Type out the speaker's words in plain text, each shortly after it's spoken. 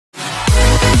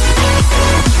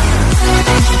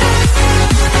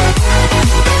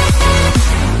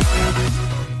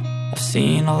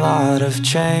seen a lot of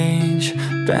change,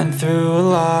 been through a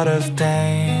lot of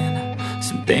pain.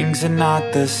 Some things are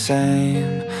not the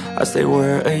same as they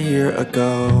were a year ago,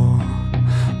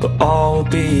 but all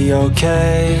will be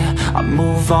okay. I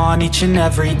move on each and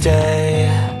every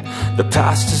day. The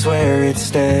past is where it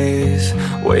stays,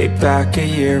 way back a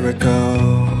year ago.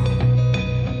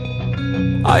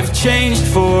 I've changed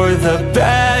for the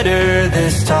better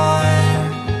this time.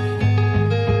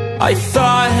 I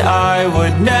thought I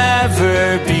would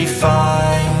never be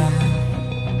fine.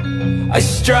 I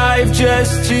strive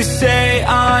just to say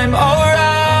I'm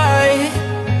alright,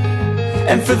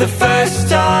 and for the first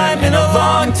time in a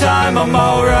long time I'm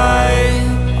alright.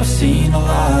 I've seen a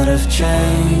lot of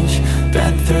change,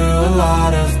 been through a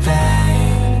lot of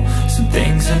pain. Some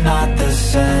things are not the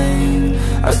same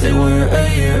as they were a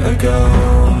year ago,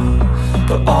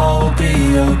 but all will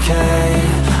be okay.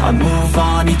 I move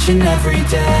on each and every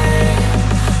day.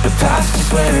 The past is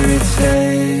where it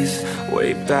stays,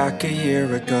 way back a year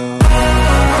ago.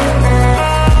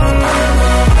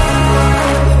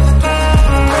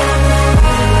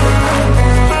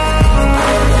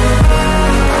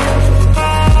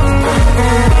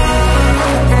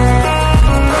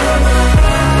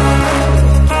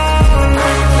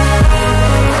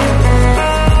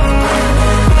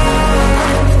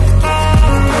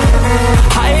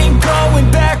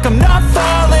 I'm not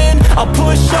falling, I'll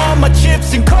push all my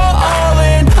chips and call all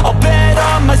in. I'll bet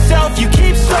on myself, you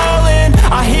keep stalling.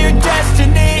 I hear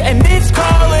destiny and it's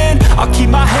calling. I'll keep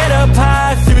my head up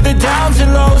high through the downs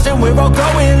and lows, and we're all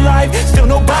going life. Still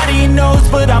nobody knows,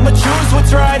 but I'ma choose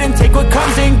what's right and take what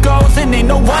comes and goes. And ain't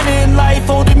no one in life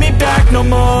holding me back no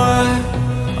more.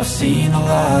 I've seen a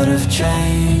lot of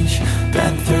change,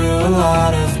 been through a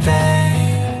lot of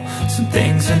pain. Some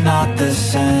things are not the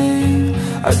same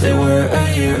as they were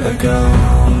a year ago,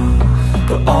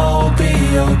 but all will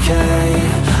be okay.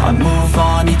 I move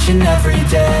on each and every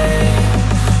day.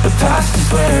 The past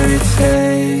is where it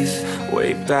stays,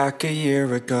 way back a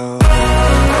year ago.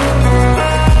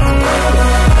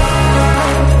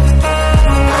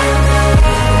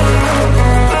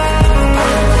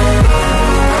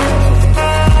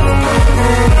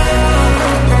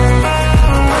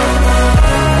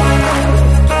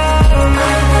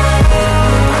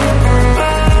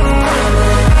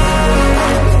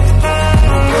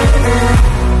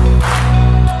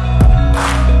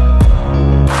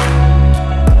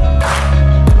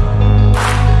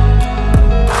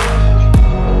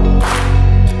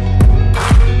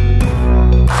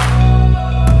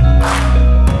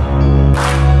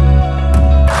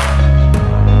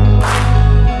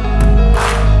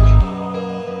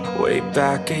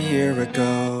 Back a year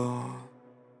ago.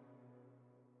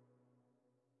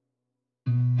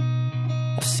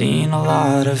 I've seen a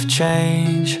lot of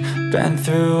change, been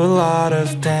through a lot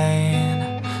of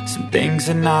pain. Some things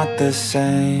are not the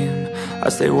same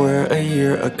as they were a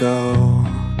year ago,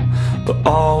 but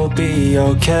all will be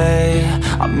okay.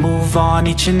 I move on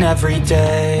each and every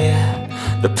day.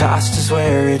 The past is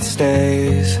where it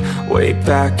stays, way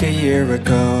back a year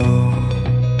ago.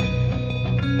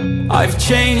 I've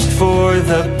changed for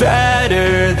the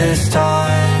better this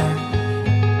time.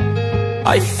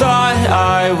 I thought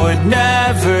I would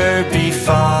never be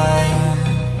fine.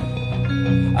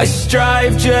 I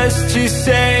strive just to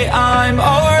say I'm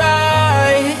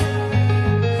alright,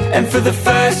 and for the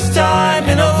first time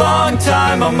in a long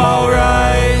time I'm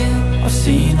alright. I've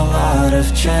seen a lot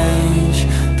of change,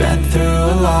 been through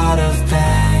a lot of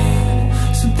pain.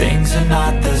 Some things are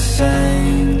not the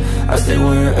same as they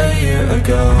were a year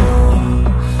ago,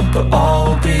 but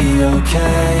all will be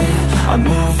okay. I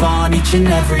move on each and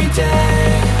every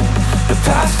day. The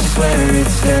past is where it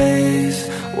stays,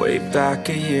 way back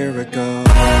a year ago.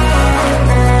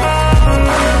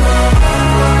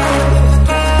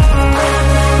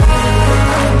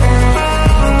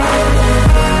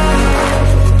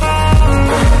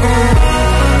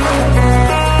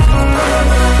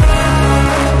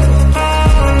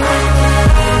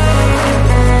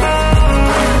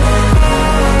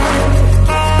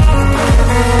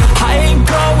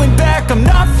 I'm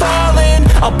not falling,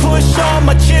 I'll push all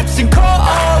my chips and call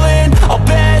all in. I'll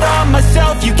bet on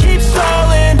myself, you keep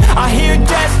stalling. I hear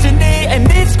destiny and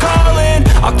it's calling.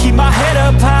 I'll keep my head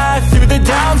up high through the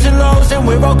downs and lows, and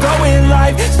we're all going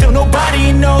life. Still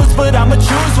nobody knows, but I'ma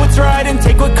choose what's right and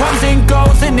take what comes and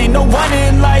goes. And ain't no one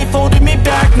in life holding me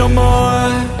back no more.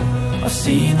 I've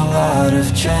seen a lot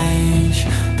of change,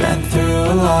 been through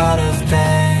a lot of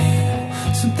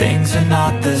pain. Some things are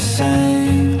not the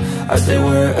same as they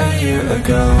were a year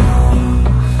ago,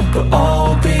 but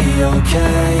all will be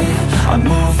okay. I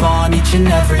move on each and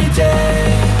every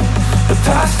day. The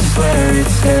past is where it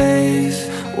stays,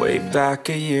 way back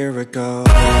a year ago.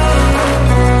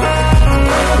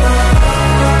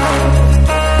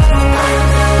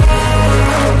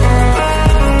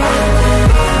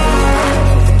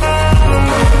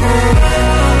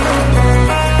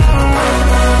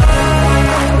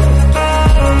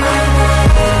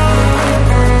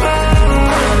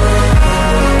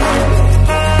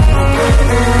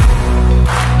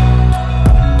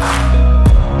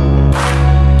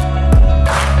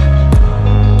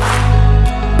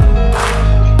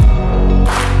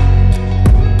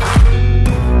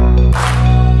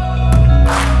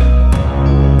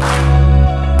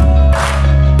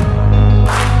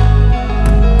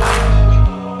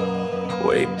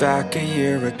 Back a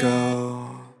year ago.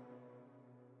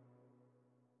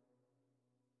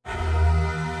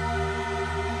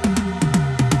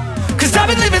 Cause I've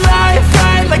been living life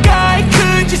right like I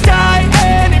could just die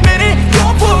any minute.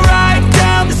 Going for a ride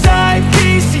down the side,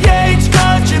 PCH,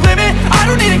 country limit. I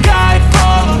don't need a guide,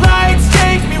 follow lights,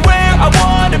 take me where I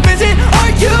wanna visit.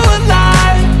 Are you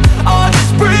alive? Or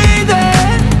just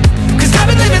breathing? Cause I've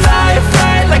been living life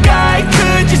right like I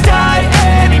could just die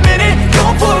any minute.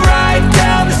 Going for a ride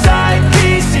down the side,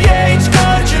 PCH,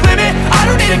 country limit. I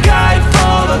don't need a guide,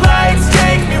 follow lights,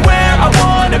 take me where I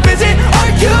wanna visit.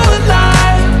 Are you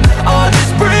alive? Or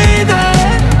just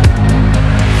breathing?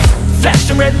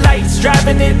 Flashing red lights,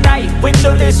 driving at night,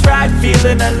 windowless ride,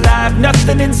 feeling alive.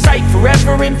 Nothing in sight,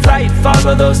 forever in flight.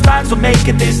 Follow those lines, we'll make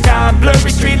it this time.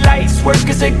 Blurry street lights, work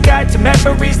as a guide to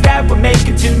memories that we're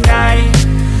making tonight.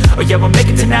 Oh yeah, we'll make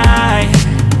it tonight.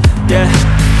 Yeah,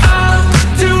 I'll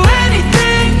do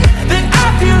anything that I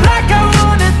feel like I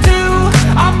wanna do.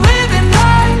 I'm living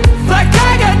life like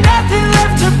I got nothing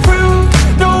left to prove.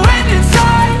 No end in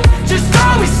sight, just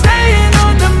always staying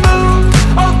on the move.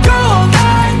 I'll go all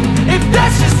night if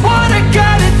that's just what I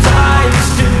gotta do.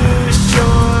 Life's too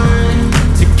short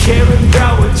to care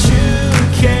about what you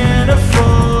can't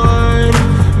afford.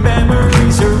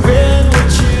 Memories are in what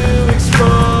you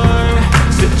explore,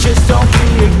 so just don't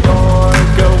be ignored.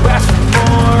 Go ask for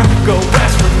more, go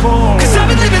ask for more. Cause I've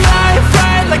been living life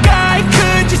right like I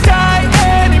could just die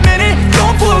any minute.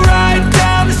 Going for a ride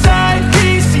down the side,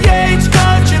 PCH,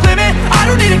 country limit. I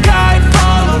don't need a guide,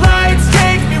 follow lights,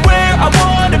 take me where I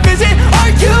wanna visit.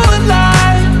 Are you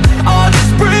alive? Or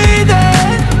just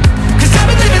breathing? Cause I've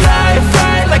been living life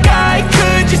right like I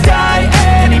could just die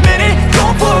any minute.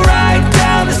 Going for a ride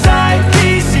down the side,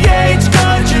 PCH,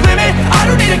 country limit. I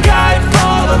don't need a guide,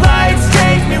 follow lights,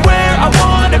 take me where I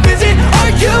wanna visit.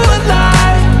 Are you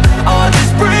alive? Or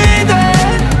just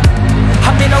breathing?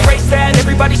 I'm in a race that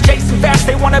everybody's chasing fast.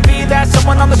 They wanna be that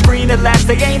someone on the screen at last.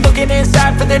 They ain't looking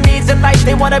inside for their needs in life.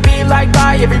 They wanna be liked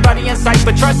by everybody in sight.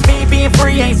 But trust me, being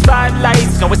free ain't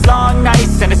spotlights. No, it's long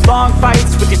nights and it's long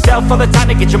fights with yourself all the time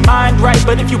to get your mind right.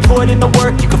 But if you put in the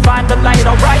work, you can find the light,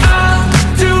 alright. I'll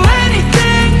do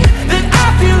anything that I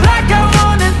feel like I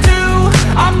wanna do.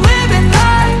 I'm living